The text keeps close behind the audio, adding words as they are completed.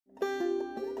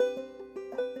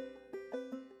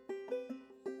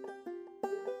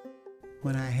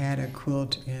When I had a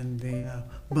quilt in the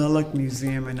Bullock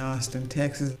Museum in Austin,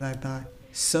 Texas, I thought,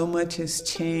 so much has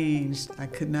changed. I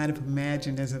could not have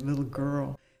imagined as a little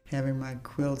girl having my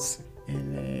quilts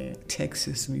in a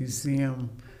Texas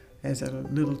museum as a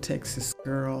little Texas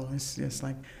girl. It's just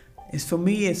like, for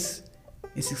me, it's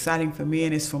exciting for me,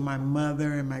 and it's for my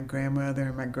mother and my grandmother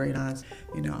and my great aunts.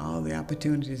 You know, all the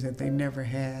opportunities that they never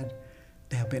had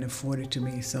that have been afforded to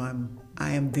me. So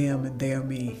I am them and they are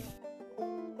me.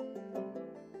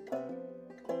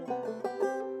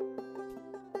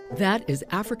 That is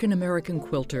African-American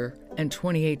quilter and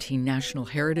 2018 National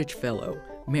Heritage Fellow,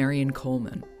 Marion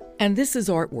Coleman. And this is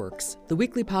Artworks, the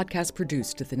weekly podcast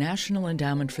produced at the National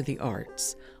Endowment for the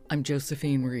Arts. I'm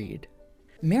Josephine Reed.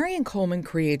 Marion Coleman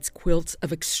creates quilts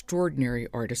of extraordinary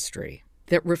artistry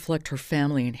that reflect her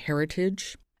family and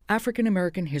heritage,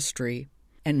 African-American history,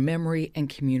 and memory and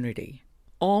community,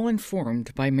 all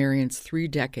informed by Marion's 3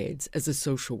 decades as a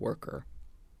social worker.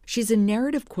 She's a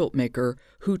narrative quilt maker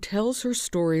who tells her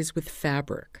stories with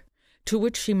fabric, to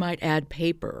which she might add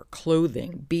paper,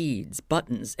 clothing, beads,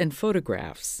 buttons, and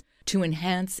photographs to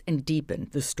enhance and deepen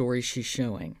the story she's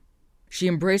showing. She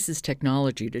embraces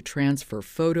technology to transfer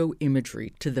photo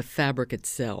imagery to the fabric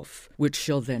itself, which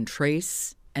she'll then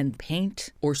trace and paint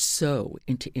or sew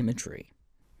into imagery.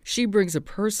 She brings a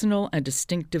personal and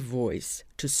distinctive voice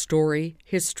to story,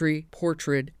 history,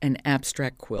 portrait, and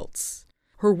abstract quilts.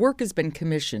 Her work has been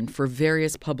commissioned for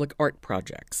various public art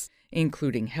projects,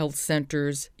 including health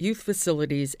centers, youth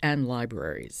facilities, and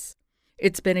libraries.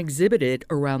 It's been exhibited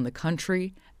around the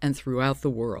country and throughout the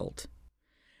world.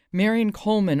 Marion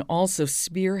Coleman also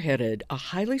spearheaded a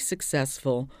highly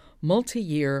successful,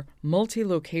 multi-year,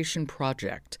 multi-location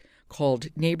project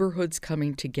called Neighborhoods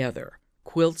Coming Together,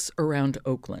 Quilts Around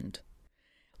Oakland,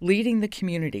 leading the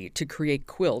community to create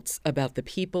quilts about the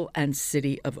people and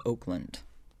city of Oakland.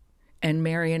 And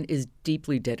Marion is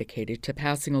deeply dedicated to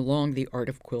passing along the art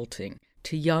of quilting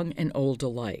to young and old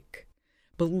alike,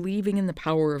 believing in the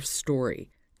power of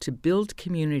story to build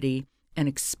community and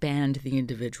expand the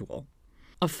individual.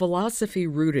 A philosophy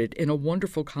rooted in a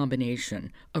wonderful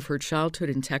combination of her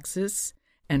childhood in Texas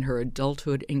and her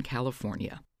adulthood in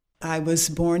California. I was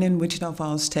born in Wichita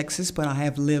Falls, Texas, but I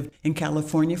have lived in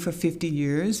California for 50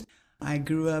 years. I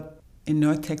grew up in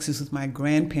North Texas with my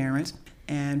grandparents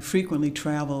and frequently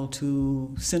traveled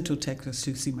to Central Texas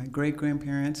to see my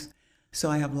great-grandparents. So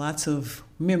I have lots of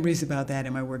memories about that,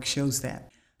 and my work shows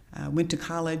that. I went to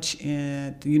college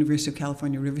at the University of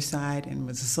California, Riverside, and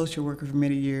was a social worker for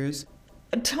many years.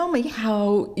 Tell me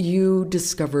how you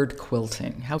discovered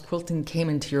quilting, how quilting came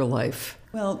into your life.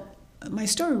 Well, my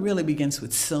story really begins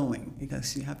with sewing,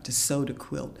 because you have to sew to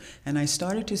quilt. And I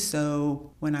started to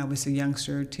sew when I was a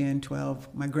youngster, 10,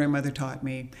 12. My grandmother taught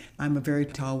me. I'm a very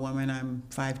tall woman. I'm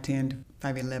 5'10",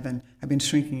 5'11". I've been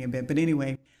shrinking a bit. But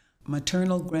anyway,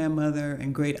 maternal grandmother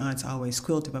and great aunts always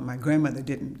quilted, but my grandmother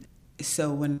didn't.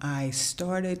 So when I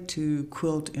started to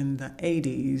quilt in the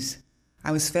 80s,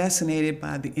 I was fascinated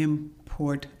by the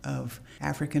import of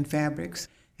African fabrics,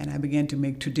 and I began to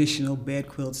make traditional bed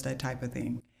quilts, that type of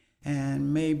thing.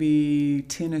 And maybe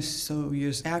 10 or so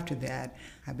years after that,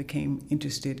 I became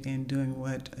interested in doing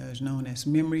what is known as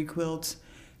memory quilts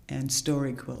and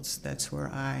story quilts. That's where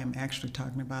I am actually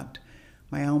talking about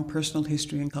my own personal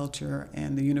history and culture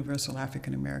and the universal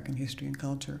African American history and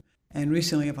culture. And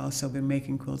recently I've also been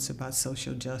making quilts about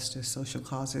social justice, social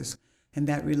causes, and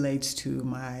that relates to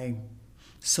my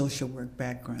social work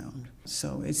background.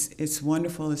 So it's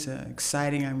wonderful, it's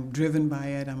exciting, I'm driven by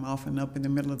it. I'm often up in the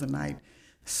middle of the night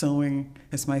sewing.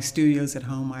 As my studio's at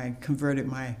home, I converted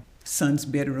my son's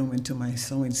bedroom into my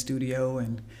sewing studio,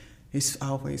 and it's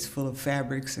always full of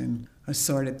fabrics and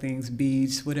assorted things,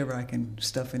 beads, whatever I can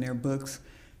stuff in there, books.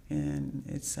 And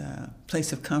it's a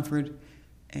place of comfort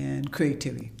and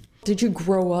creativity. Did you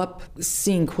grow up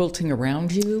seeing quilting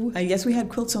around you? Yes, we had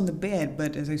quilts on the bed,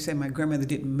 but as I said, my grandmother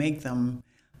didn't make them.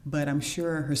 But I'm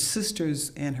sure her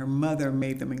sisters and her mother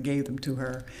made them and gave them to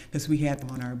her, because we had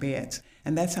them on our beds.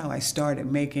 And that's how I started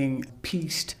making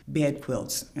pieced bed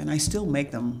quilts. And I still make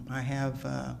them. I have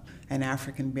an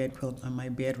African bed quilt on my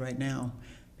bed right now,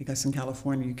 because in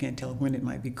California you can't tell when it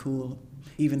might be cool,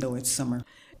 even though it's summer.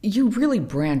 You really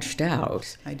branched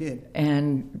out. I did.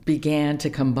 And began to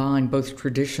combine both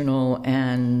traditional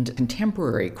and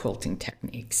contemporary quilting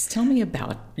techniques. Tell me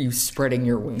about you spreading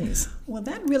your wings. Well,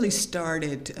 that really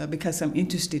started because I'm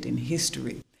interested in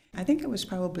history. I think it was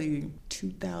probably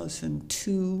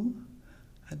 2002,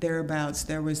 thereabouts.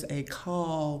 There was a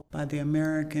call by the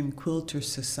American Quilter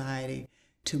Society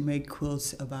to make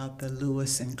quilts about the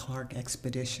Lewis and Clark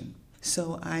expedition.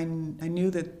 So I knew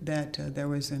that there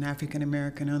was an African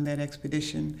American on that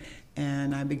expedition,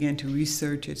 and I began to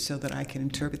research it so that I could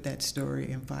interpret that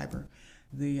story in fiber.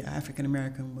 The African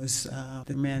American was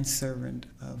the manservant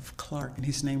of Clark, and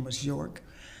his name was York.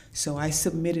 So I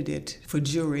submitted it for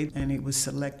jury, and it was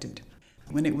selected.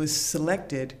 When it was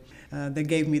selected, they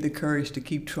gave me the courage to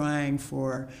keep trying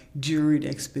for juried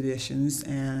expeditions,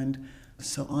 and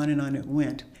so on and on it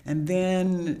went. And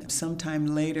then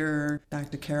sometime later,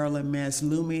 Dr. Carolyn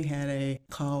Maslumi had a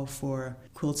call for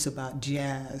quilts about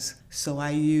jazz. So I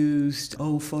used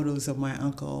old photos of my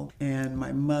uncle and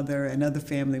my mother and other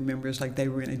family members like they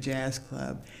were in a jazz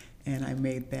club. And I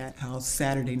made that called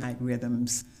Saturday Night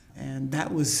Rhythms. And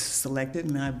that was selected.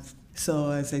 And so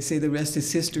as they say, the rest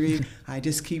is history. I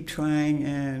just keep trying.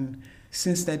 And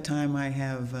since that time, I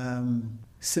have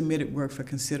submitted work for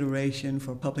consideration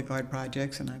for public art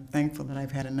projects, and I'm thankful that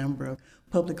I've had a number of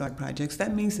public art projects.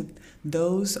 That means that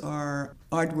those are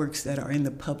artworks that are in the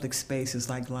public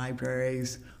spaces like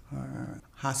libraries or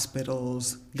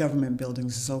hospitals, government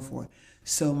buildings, and so forth.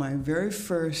 So my very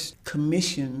first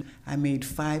commission, I made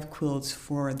 5 quilts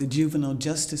for the Juvenile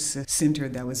Justice Center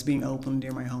that was being opened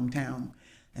near my hometown.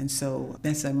 And so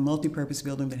that's a multi-purpose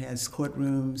building that has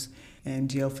courtrooms and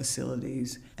jail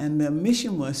facilities. And the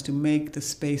mission was to make the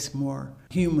space more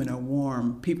human or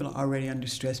warm. People are already under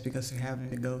stress because they're having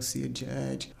to go see a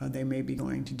judge, or they may be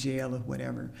going to jail or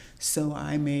whatever. So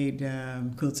I made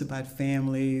quilts about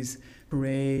families,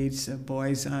 parades,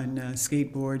 boys on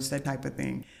skateboards, that type of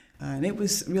thing. And it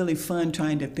was really fun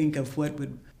trying to think of what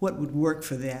would work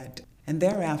for that. And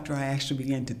thereafter, I actually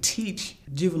began to teach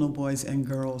juvenile boys and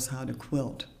girls how to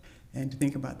quilt and to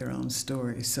think about their own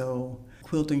stories. So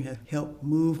quilting has helped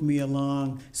move me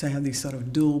along. So I have these sort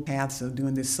of dual paths of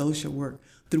doing this social work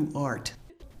through art.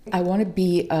 I want to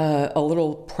be a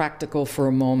little practical for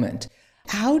a moment.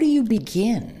 How do you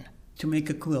begin? To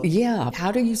make a quilt? Yeah.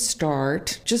 How do you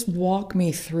start? Just walk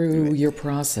me through your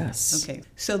process. Okay.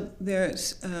 So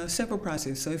there's several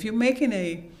processes. So if you're making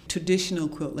a traditional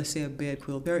quilt, let's say a bed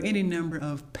quilt, there are any number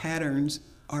of patterns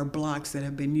or blocks that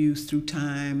have been used through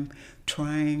time,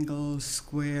 triangles,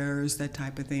 squares, that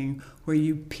type of thing, where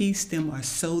you piece them or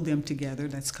sew them together.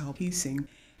 That's called piecing.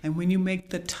 And when you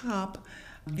make the top,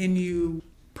 then you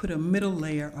put a middle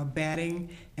layer of batting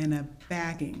and a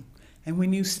backing. And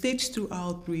when you stitch through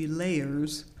all 3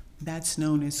 layers, that's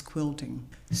known as quilting.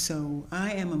 So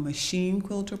I am a machine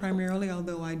quilter primarily,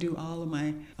 although I do all of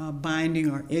my binding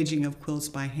or edging of quilts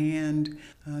by hand.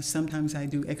 Sometimes I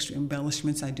do extra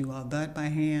embellishments. I do all that by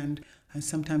hand.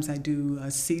 Sometimes I do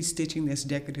seed stitching. There's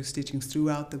decorative stitchings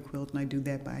throughout the quilt, and I do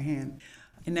that by hand.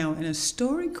 And now in a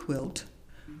story quilt,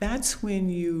 that's when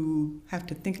you have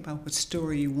to think about what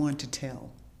story you want to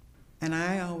tell. And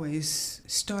I always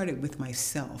started with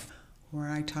myself, where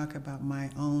I talk about my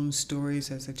own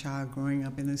stories as a child growing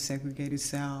up in the segregated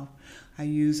South. I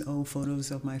use old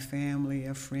photos of my family,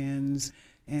 of friends,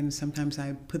 and sometimes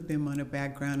I put them on a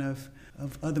background of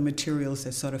other materials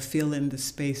that sort of fill in the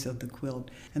space of the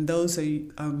quilt. And those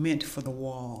are meant for the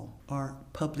wall or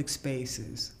public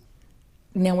spaces.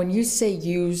 Now, when you say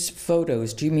use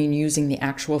photos, do you mean using the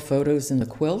actual photos in the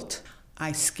quilt?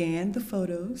 I scan the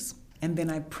photos, and then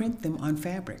I print them on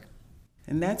fabric.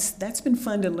 And that's been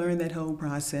fun to learn that whole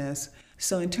process.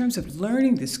 So in terms of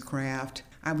learning this craft,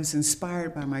 I was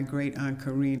inspired by my great aunt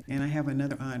Corinne, and I have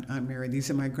another aunt, Aunt Mary. These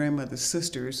are my grandmother's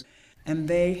sisters, and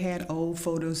they had old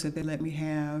photos that they let me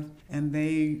have, and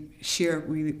they shared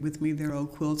with me their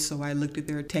old quilts, so I looked at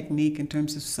their technique in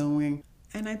terms of sewing.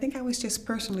 And I think I was just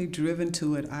personally driven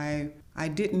to it. I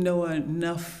didn't know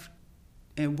enough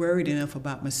and worried enough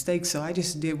about mistakes, so I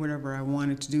just did whatever I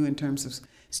wanted to do in terms of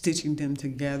stitching them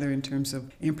together, in terms of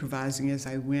improvising as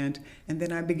I went. And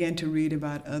then I began to read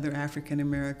about other African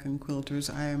American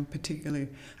quilters.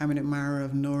 I'm an admirer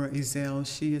of Nora Ezell.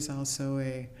 She is also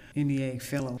a NEA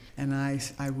fellow. And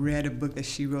I read a book that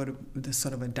she wrote, this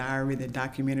sort of a diary that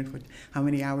documented how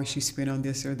many hours she spent on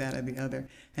this or that or the other.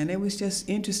 And it was just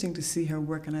interesting to see her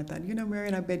work. And I thought,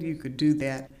 Marion, I bet you could do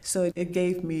that. So it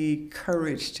gave me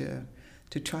courage to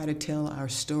try to tell our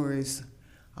stories.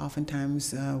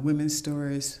 Oftentimes, women's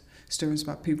stories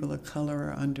about people of color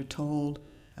are undertold,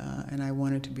 and I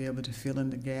wanted to be able to fill in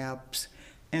the gaps.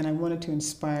 And I wanted to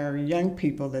inspire young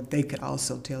people that they could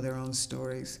also tell their own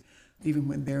stories, even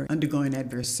when they're undergoing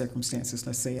adverse circumstances,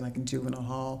 let's say like in juvenile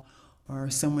hall, or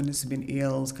someone that's been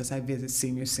ill, because I visit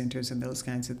senior centers and those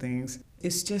kinds of things.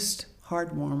 It's just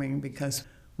heartwarming because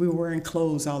we were wearing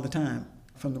clothes all the time,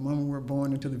 from the moment we were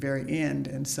born until the very end,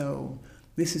 and so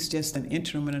This is just an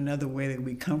interim and another way that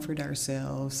we comfort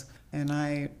ourselves. And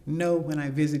I know when I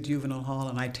visit juvenile hall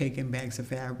and I take in bags of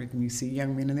fabric and you see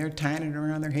young men and they're tying it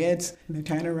around their heads and they're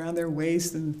tying it around their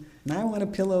waist and I want a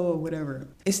pillow or whatever.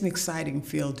 It's an exciting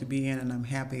field to be in, and I'm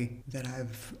happy that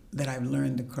I've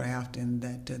learned the craft and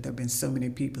that there have been so many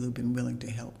people who've been willing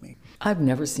to help me. I've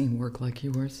never seen work like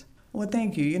yours. Well,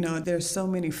 thank you. You know, there's so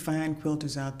many fine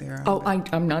quilters out there. Oh,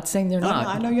 I'm not saying they're not. No,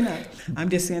 I know you're not. I'm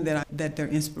just saying that they're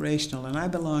inspirational. And I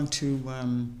belong to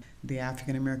the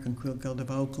African American Quilt Guild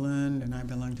of Oakland, and I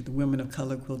belong to the Women of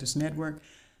Color Quilters Network.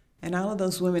 And all of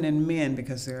those women and men,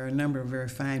 because there are a number of very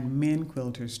fine men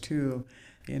quilters too,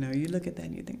 you know, you look at that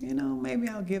and you think, you know, maybe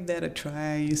I'll give that a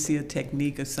try. You see a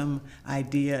technique or some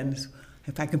idea, and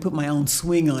if I can put my own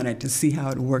swing on it to see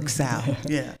how it works out.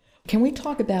 Yeah. Can we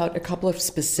talk about a couple of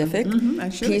specific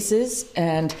pieces?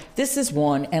 And this is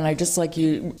one, and I'd just like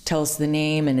you to tell us the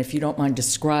name, and if you don't mind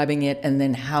describing it, and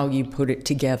then how you put it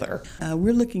together.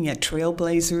 We're looking at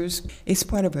Trailblazers. It's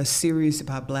part of a series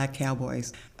about Black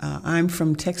Cowboys. I'm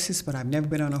from Texas, but I've never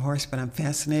been on a horse, but I'm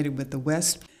fascinated with the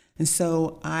West. And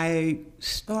so I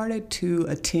started to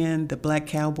attend the Black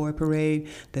Cowboy Parade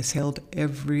that's held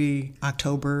every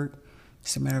October.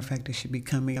 As a matter of fact, it should be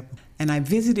coming up. And I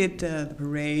visited the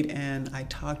parade, and I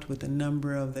talked with a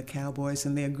number of the cowboys,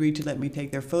 and they agreed to let me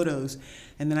take their photos.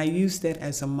 And then I used that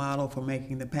as a model for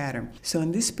making the pattern. So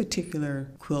in this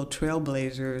particular quilt,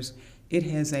 Trailblazers, it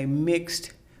has a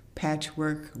mixed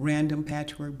patchwork, random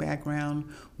patchwork background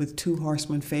with two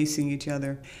horsemen facing each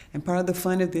other. And part of the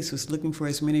fun of this was looking for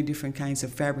as many different kinds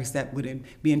of fabrics that would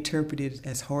be interpreted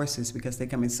as horses, because they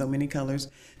come in so many colors.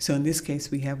 So in this case,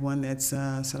 we have one that's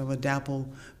sort of a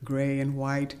dapple gray and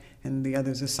white, and the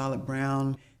other's a solid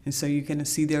brown. And so you can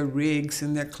see their rigs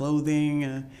and their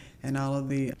clothing and all of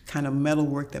the kind of metal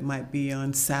work that might be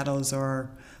on saddles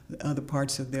or other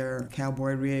parts of their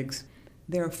cowboy rigs.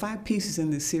 There are 5 pieces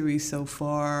in the series so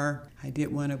far. I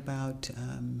did one about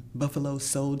buffalo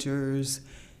soldiers,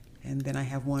 and then I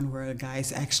have one where a guy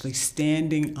is actually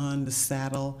standing on the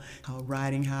saddle called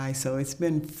Riding High. So it's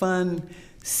been fun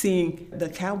seeing the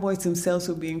cowboys themselves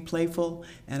were being playful,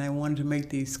 and I wanted to make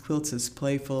these quilts as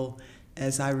playful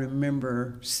as I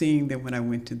remember seeing them when I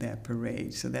went to that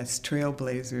parade. So that's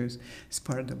Trailblazers. It's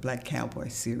part of the Black Cowboy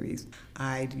series.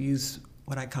 I use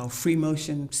what I call free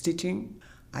motion stitching.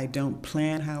 I don't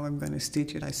plan how I'm going to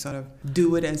stitch it. I sort of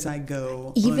do it as I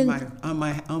go on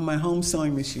my home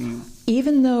sewing machine.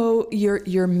 Even though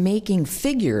you're making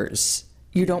figures,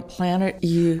 you don't plan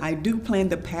it. I do plan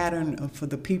the pattern for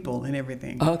the people and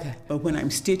everything. Okay. But when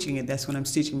I'm stitching it, that's when I'm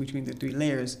stitching between the 3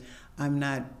 layers. I'm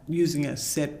not using a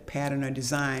set pattern or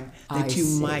design that you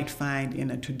might find in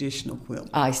a traditional quilt.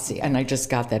 I see, and I just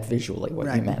got that visually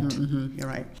what you meant. You're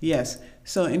right. Yes.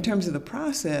 So in terms of the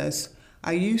process,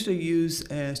 I usually use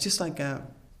just like a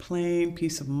plain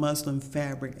piece of muslin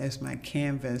fabric as my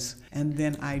canvas, and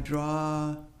then I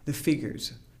draw the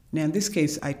figures. Now in this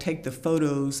case, I take the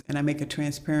photos and I make a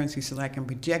transparency so that I can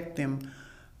project them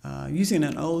using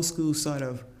an old school sort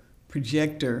of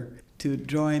projector to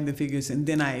draw in the figures, and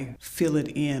then I fill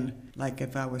it in like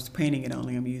if I was painting it,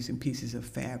 only I'm using pieces of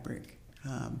fabric.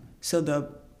 So the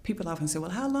people often say,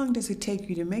 well, how long does it take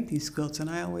you to make these quilts? And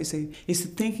I always say, it's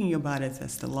thinking about it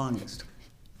that's the longest.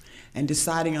 And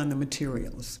deciding on the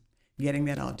materials, getting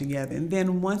that all together. And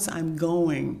then once I'm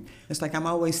going, it's like I'm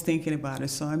always thinking about it,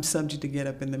 so I'm subject to get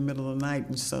up in the middle of the night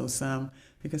and sew some,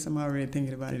 because I'm already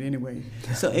thinking about it anyway.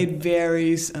 So it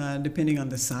varies depending on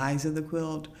the size of the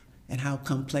quilt and how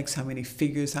complex, how many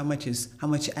figures, how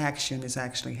much action is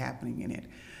actually happening in it.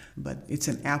 But it's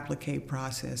an applique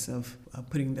process of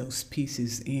putting those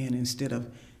pieces in instead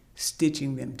of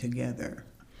stitching them together.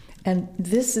 And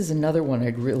this is another one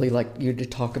I'd really like you to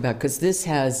talk about, because this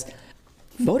has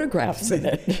photographs in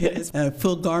it. It has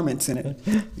full garments in it.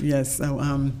 Yes.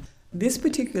 So this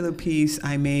particular piece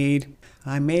I made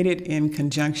it in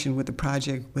conjunction with a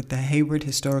project with the Hayward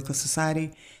Historical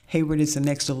Society. Hayward is the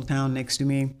next little town next to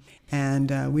me.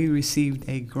 And we received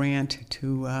a grant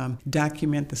to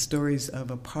document the stories of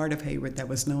a part of Hayward that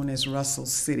was known as Russell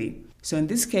City. So in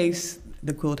this case,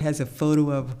 the quilt has a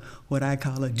photo of what I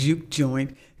call a juke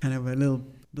joint, kind of a little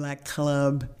black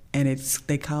club, and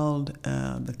they called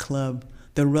the club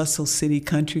the Russell City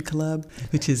Country Club,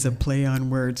 which is a play on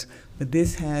words. But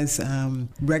this has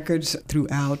records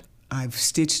throughout. I've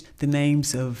stitched the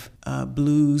names of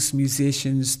blues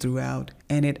musicians throughout,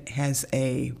 and it has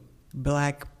a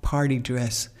black party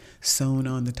dress sewn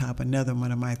on the top, another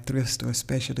one of my thrift store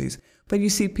specialties. But you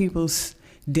see people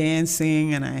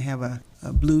dancing, and I have a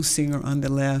blues singer on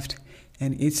the left,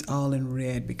 And it's all in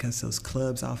red because those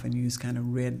clubs often use kind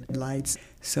of red lights.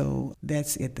 So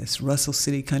that's at this Russell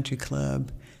City Country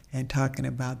Club, and talking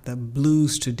about the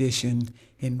blues tradition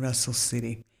in Russell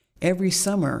City. Every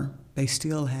summer, they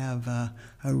still have a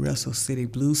Russell City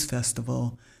Blues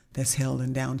Festival that's held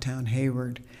in downtown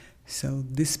Hayward. So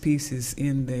this piece is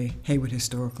in the Hayward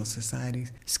Historical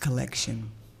Society's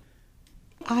collection.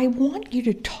 I want you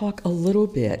to talk a little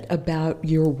bit about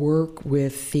your work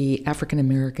with the African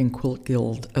American Quilt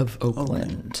Guild of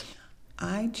Oakland.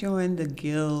 I joined the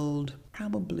guild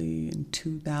probably in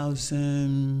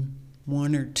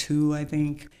 2001 or 2, I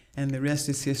think, and the rest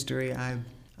is history. I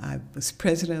was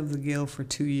president of the guild for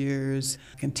 2 years,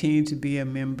 continued to be a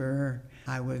member.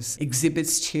 I was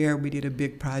exhibits chair. We did a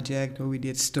big project where we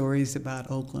did stories about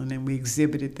Oakland, and we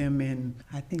exhibited them in,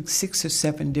 I think, 6 or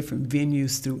 7 different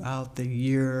venues throughout the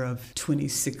year of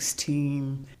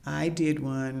 2016. I did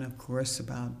one, of course,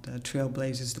 about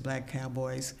Trailblazers, the Black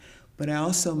Cowboys, but I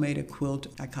also made a quilt,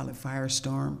 I call it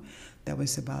Firestorm, that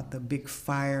was about the big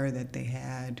fire that they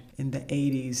had in the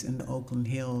 80s in the Oakland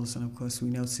Hills. And of course, we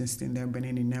know since then there have been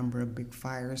any number of big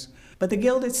fires. But the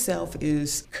Guild itself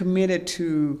is committed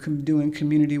to doing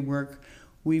community work.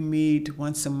 We meet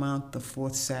once a month, the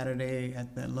 4th Saturday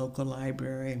at the local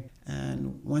library.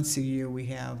 And once a year, we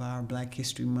have our Black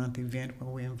History Month event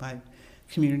where we invite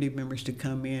community members to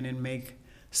come in and make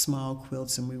small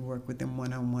quilts, and we work with them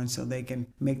one-on-one so they can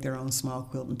make their own small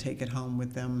quilt and take it home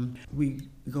with them. We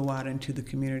go out into the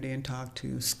community and talk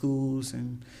to schools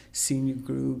and senior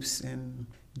groups and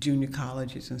junior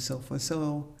colleges and so forth.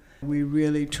 So we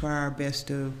really try our best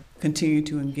to continue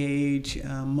to engage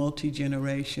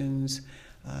multi-generations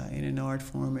in an art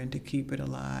form and to keep it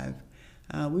alive.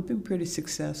 We've been pretty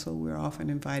successful. We're often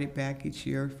invited back each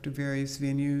year to various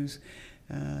venues,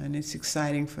 and it's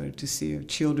exciting to see our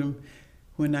children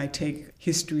when I take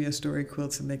history of story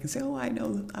quilts and they can say, I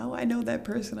know that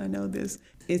person, I know this.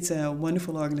 It's a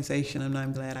wonderful organization, and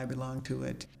I'm glad I belong to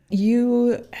it.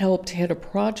 You helped head a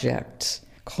project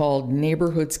called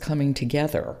Neighborhoods Coming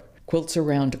Together, Quilts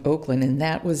Around Oakland, and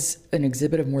that was an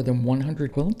exhibit of more than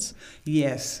 100 quilts?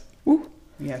 Yes. Ooh.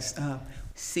 Yes.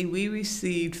 See, we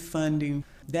received funding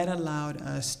that allowed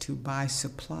us to buy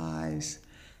supplies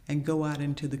and go out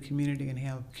into the community and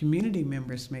have community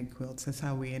members make quilts. That's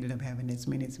how we ended up having as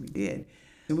many as we did.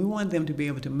 And we wanted them to be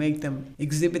able to make them,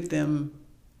 exhibit them,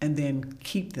 and then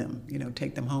keep them,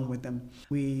 take them home with them.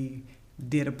 We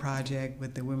did a project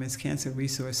with the Women's Cancer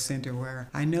Resource Center where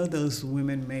I know those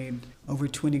women made over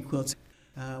 20 quilts.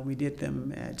 We did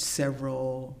them at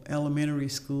several elementary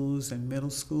schools and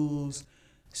middle schools.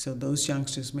 So those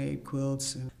youngsters made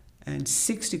quilts, and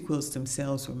 60 quilts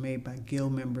themselves were made by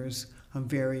guild members on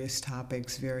various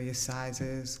topics, various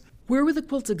sizes. Where were the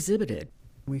quilts exhibited?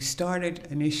 We started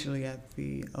initially at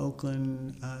the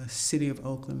Oakland, City of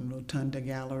Oakland Rotunda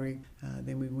Gallery.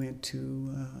 Then we went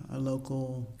to a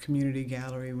local community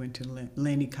gallery, went to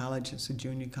Laney College, it's a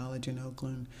junior college in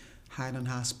Oakland, Highland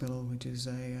Hospital, which is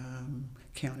a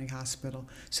county hospital.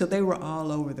 So they were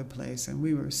all over the place, and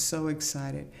we were so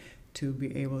excited to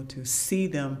be able to see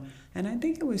them. And I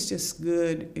think it was just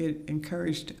good. It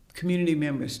encouraged community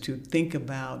members to think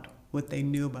about what they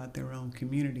knew about their own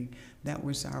community. That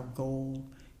was our goal,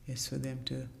 is for them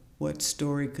to, what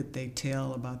story could they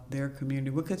tell about their community?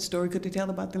 What story could they tell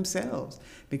about themselves?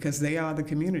 Because they are the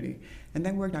community. And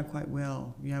that worked out quite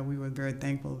well. Yeah, we were very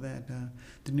thankful that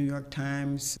the New York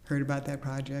Times heard about that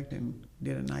project and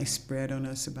did a nice spread on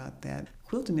us about that.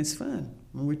 Quilting is fun,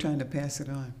 and we're trying to pass it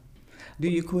on. Do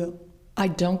you quilt? I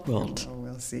don't quilt. Oh,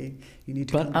 well, see, you need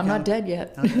to but come to I'm not dead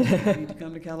yet. You need to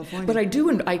come to California. But I do,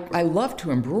 and I love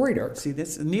to embroider. See,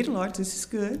 this needle arts, this is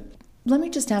good. Let me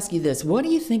just ask you this. What do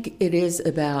you think it is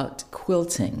about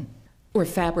quilting or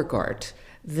fabric art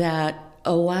that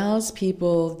allows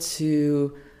people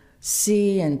to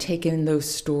see and take in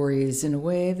those stories in a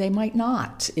way they might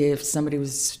not if somebody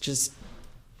was just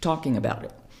talking about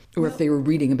it? Or if they were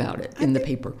reading about it in the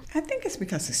paper. I think it's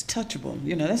because it's touchable.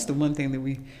 That's the one thing that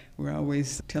we're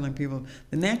always telling people.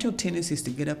 The natural tendency is to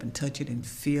get up and touch it and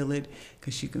feel it,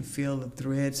 because you can feel the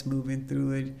threads moving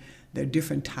through it. There are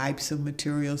different types of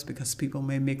materials because people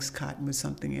may mix cotton with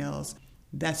something else.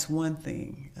 That's one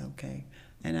thing, okay?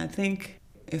 And I think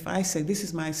if I say, this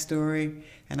is my story,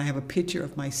 and I have a picture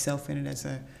of myself in it as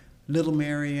a little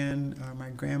Marion or my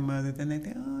grandmother, then they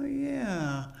think, oh,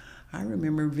 yeah, I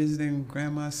remember visiting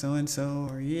Grandma so-and-so,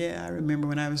 or yeah, I remember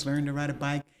when I was learning to ride a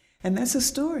bike. And that's a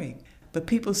story. But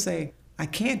people say, I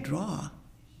can't draw,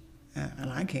 and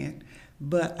I can't,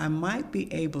 but I might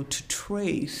be able to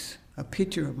trace a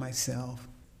picture of myself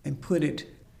and put it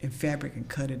in fabric and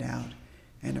cut it out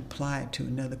and apply it to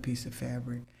another piece of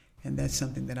fabric. And that's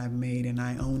something that I've made, and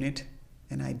I own it,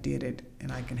 and I did it,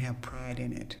 and I can have pride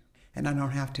in it. And I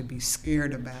don't have to be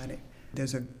scared about it.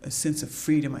 There's a sense of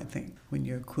freedom, I think, when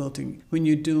you're quilting, when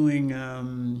you're doing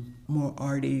more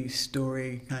arty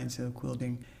story kinds of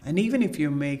quilting. And even if you're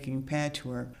making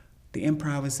patchwork, the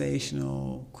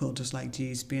improvisational quilters like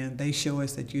G's Ben, they show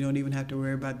us that you don't even have to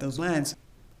worry about those lines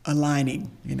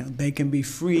aligning. They can be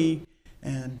free,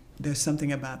 and there's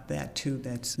something about that, too,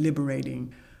 that's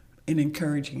liberating and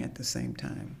encouraging at the same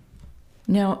time.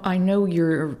 Now, I know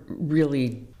you're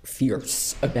really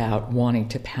fierce about wanting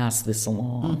to pass this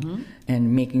along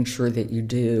and making sure that you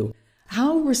do.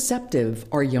 How receptive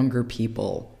are younger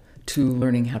people to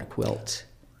learning how to quilt?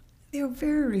 They're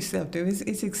very receptive.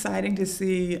 It's exciting to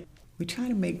see. We try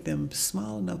to make them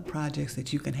small enough projects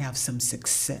that you can have some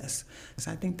success.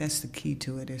 So I think that's the key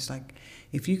to it. It's like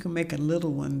if you can make a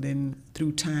little one, then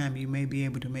through time you may be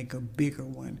able to make a bigger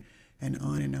one, and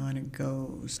on it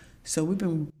goes. So we've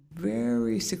been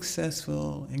very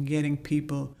successful in getting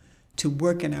people to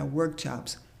work in our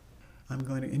workshops.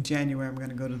 In January, I'm going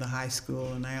to go to the high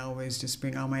school, and I always just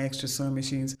bring all my extra sewing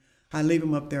machines. I leave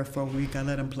them up there for a week. I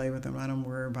let them play with them. I don't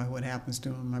worry about what happens to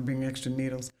them. I bring extra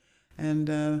needles.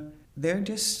 And they're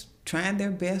just trying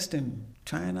their best and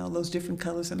trying all those different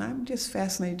colors. And I'm just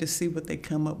fascinated to see what they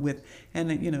come up with. And,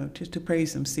 just to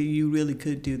praise them, see, you really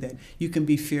could do that. You can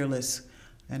be fearless.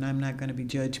 And I'm not going to be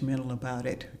judgmental about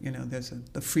it. There's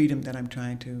the freedom that I'm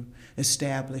trying to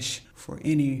establish for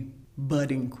any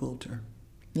budding quilter.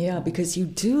 Yeah, because you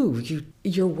do.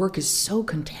 Your work is so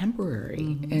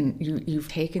contemporary, and you've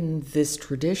taken this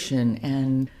tradition,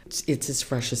 and it's as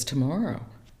fresh as tomorrow.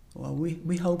 Well,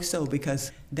 we hope so,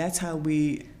 because that's how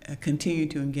we continue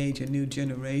to engage a new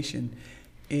generation.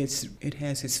 It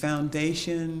has its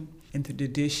foundation in the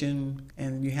tradition,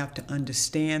 and you have to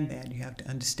understand that. You have to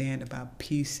understand about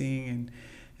piecing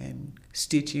and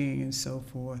stitching and so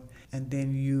forth. And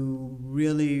then you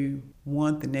really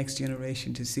want the next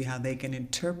generation to see how they can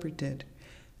interpret it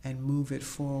and move it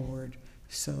forward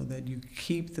so that you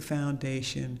keep the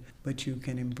foundation, but you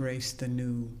can embrace the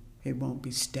new. It won't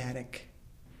be static.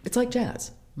 It's like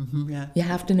jazz. Yeah. You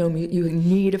have to know, you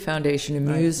need a foundation in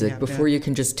music before you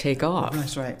can just take off.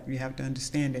 That's right. You have to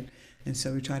understand it. And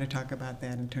so we try to talk about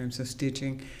that in terms of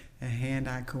stitching,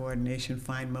 hand-eye coordination,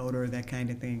 fine motor, that kind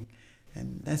of thing.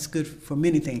 And that's good for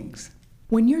many things.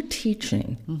 When you're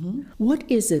teaching, what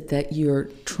is it that you're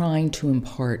trying to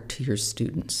impart to your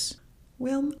students?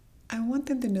 Well, I want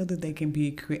them to know that they can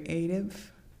be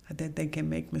creative, that they can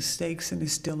make mistakes and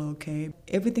it's still okay.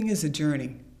 Everything is a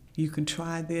journey. You can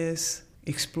try this,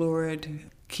 explore it,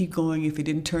 keep going if it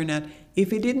didn't turn out.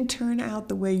 If it didn't turn out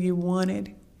the way you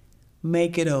wanted,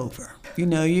 make it over.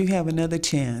 You have another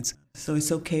chance. So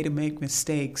it's okay to make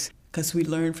mistakes because we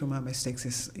learn from our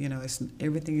mistakes.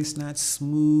 Everything is not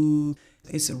smooth.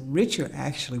 It's richer,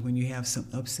 actually, when you have some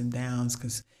ups and downs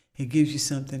because it gives you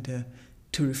something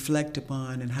to reflect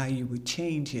upon and how you would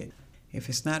change it. If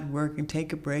it's not working,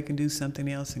 take a break and do something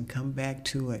else and come back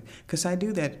to it. Because I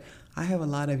do that. I have a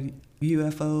lot of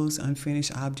UFOs,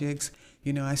 unfinished objects.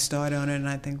 I start on it and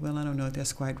I think, well, I don't know if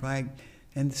that's quite right.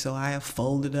 And so I have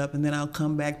folded up and then I'll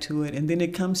come back to it and then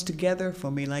it comes together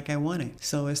for me like I want it.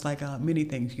 So it's like many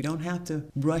things. You don't have to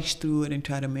rush through it and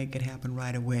try to make it happen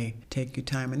right away. Take your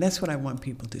time. And that's what I want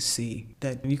people to see,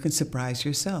 that you can surprise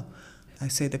yourself. I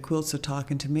say the quilts are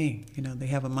talking to me. They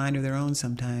have a mind of their own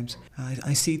sometimes.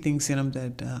 I see things in them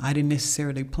that I didn't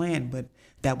necessarily plan, but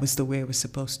that was the way it was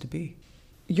supposed to be.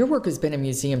 Your work has been in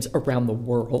museums around the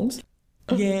world.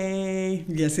 Yay!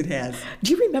 Yes, it has.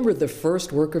 Do you remember the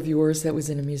first work of yours that was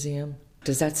in a museum?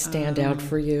 Does that stand out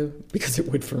for you? Because it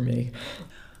would for me.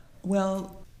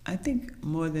 Well, I think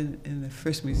more than in the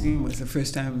first museum was the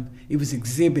first time it was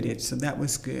exhibited, so that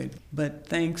was good. But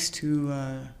thanks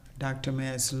to Dr.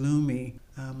 Mazlumi,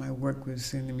 my work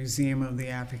was in the Museum of the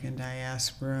African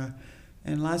Diaspora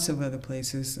and lots of other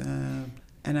places.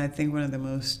 And I think one of the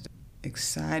most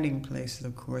exciting places,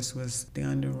 of course, was the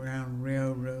Underground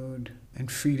Railroad and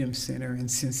Freedom Center in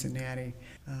Cincinnati.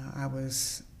 I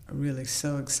was really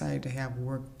so excited to have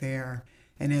work there.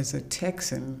 And as a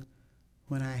Texan,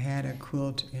 when I had a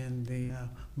quilt in the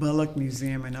Bullock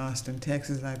Museum in Austin,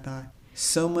 Texas, I thought,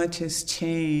 so much has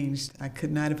changed. I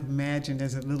could not have imagined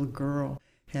as a little girl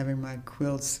having my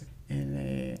quilts in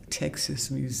a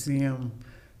Texas museum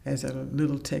as a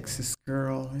little Texas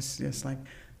girl. It's just like,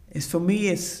 for me,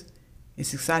 it's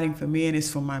exciting for me, and it's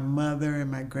for my mother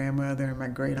and my grandmother and my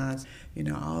great aunts.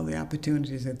 All the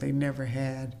opportunities that they never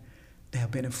had that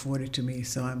have been afforded to me.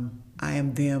 So I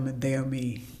am them and they are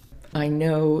me. I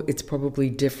know it's probably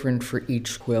different for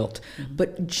each quilt,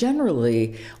 but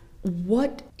generally,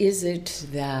 What is it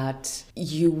that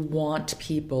you want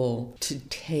people to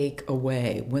take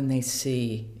away when they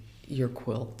see your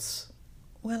quilts?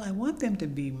 Well, I want them to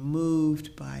be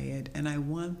moved by it, and I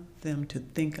want them to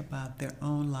think about their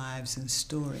own lives and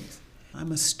stories.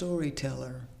 I'm a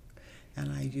storyteller,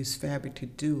 and I use fabric to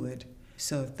do it.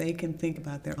 So if they can think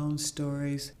about their own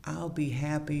stories, I'll be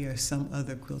happy, or some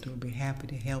other quilter will be happy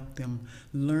to help them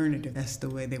learn it if that's the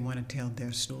way they want to tell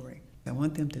their story. I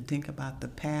want them to think about the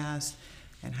past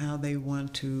and how they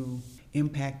want to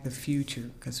impact the future,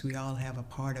 because we all have a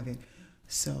part of it.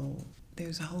 So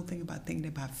there's a whole thing about thinking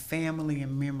about family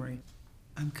and memory.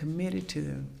 I'm committed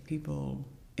to people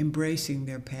embracing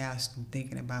their past and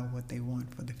thinking about what they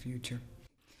want for the future.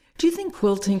 Do you think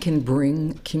quilting can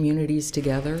bring communities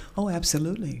together? Oh,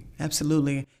 absolutely,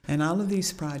 absolutely. And all of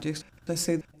these projects, let's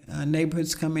say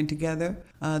neighborhoods coming together,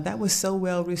 that was so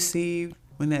well received.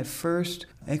 When that first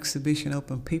exhibition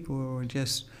opened, people were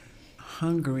just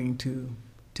hungering to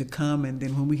come. And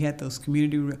then when we had those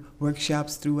community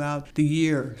workshops throughout the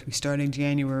year, we started in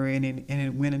January and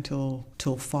it went until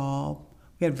fall.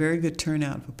 We had very good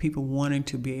turnout for people wanting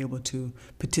to be able to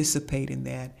participate in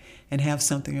that and have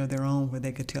something of their own where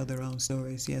they could tell their own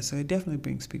stories. Yeah, so it definitely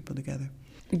brings people together.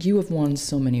 You have won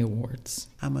so many awards.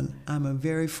 I'm a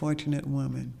very fortunate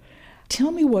woman.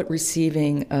 Tell me what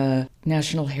receiving a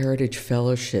National Heritage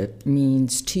Fellowship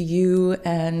means to you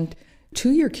and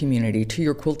to your community, to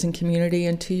your quilting community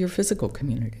and to your physical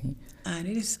community. And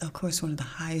it is, of course, one of the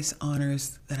highest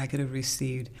honors that I could have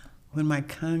received. When my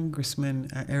congressman,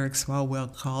 Eric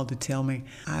Swalwell, called to tell me,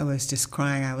 I was just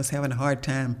crying. I was having a hard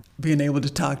time being able to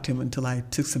talk to him until I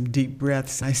took some deep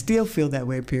breaths. I still feel that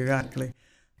way periodically.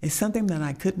 It's something that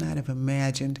I could not have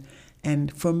imagined.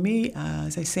 And for me,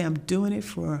 as I say, I'm doing it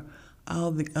for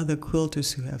all the other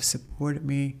quilters who have supported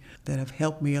me, that have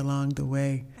helped me along the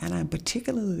way. And I'm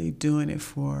particularly doing it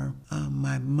for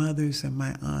my mothers and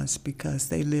my aunts, because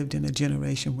they lived in a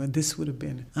generation where this would have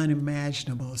been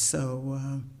unimaginable.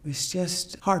 So it's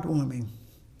just heartwarming.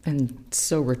 And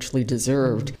so richly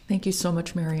deserved. Thank you so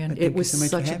much, Marion. It was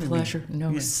such a pleasure.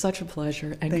 No, yes. Such a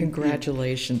pleasure. And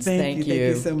congratulations. Thank you. Thank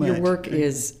you so much. Your work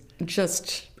is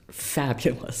just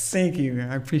fabulous. Thank you.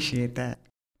 I appreciate that.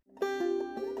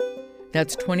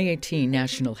 That's 2018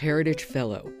 National Heritage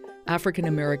Fellow,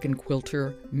 African-American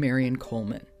quilter Marion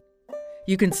Coleman.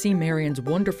 You can see Marion's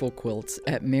wonderful quilts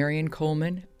at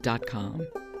marioncoleman.com.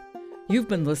 You've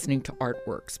been listening to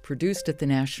Artworks, produced at the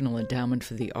National Endowment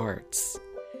for the Arts.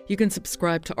 You can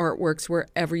subscribe to Artworks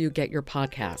wherever you get your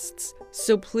podcasts,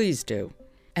 so please do.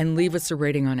 And leave us a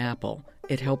rating on Apple.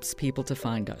 It helps people to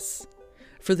find us.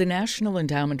 For the National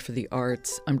Endowment for the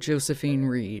Arts, I'm Josephine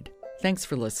Reed. Thanks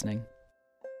for listening.